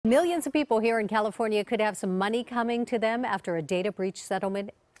Millions of people here in California could have some money coming to them after a data breach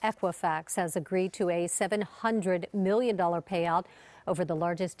settlement. Equifax has agreed to a $700 million payout over the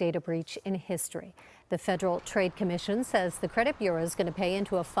largest data breach in history. The Federal Trade Commission says the credit bureau is going to pay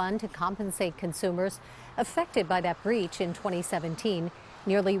into a fund to compensate consumers affected by that breach in 2017.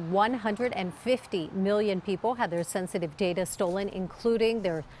 Nearly 150 million people had their sensitive data stolen, including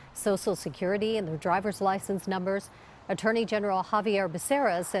their Social Security and their driver's license numbers. Attorney General Javier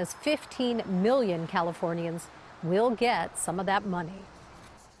Becerra says 15 million Californians will get some of that money.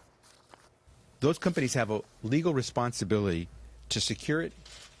 Those companies have a legal responsibility to secure it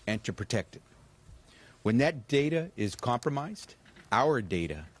and to protect it. When that data is compromised, our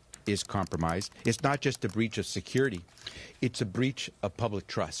data is compromised, it's not just a breach of security, it's a breach of public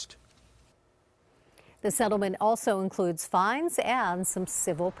trust. The settlement also includes fines and some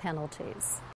civil penalties.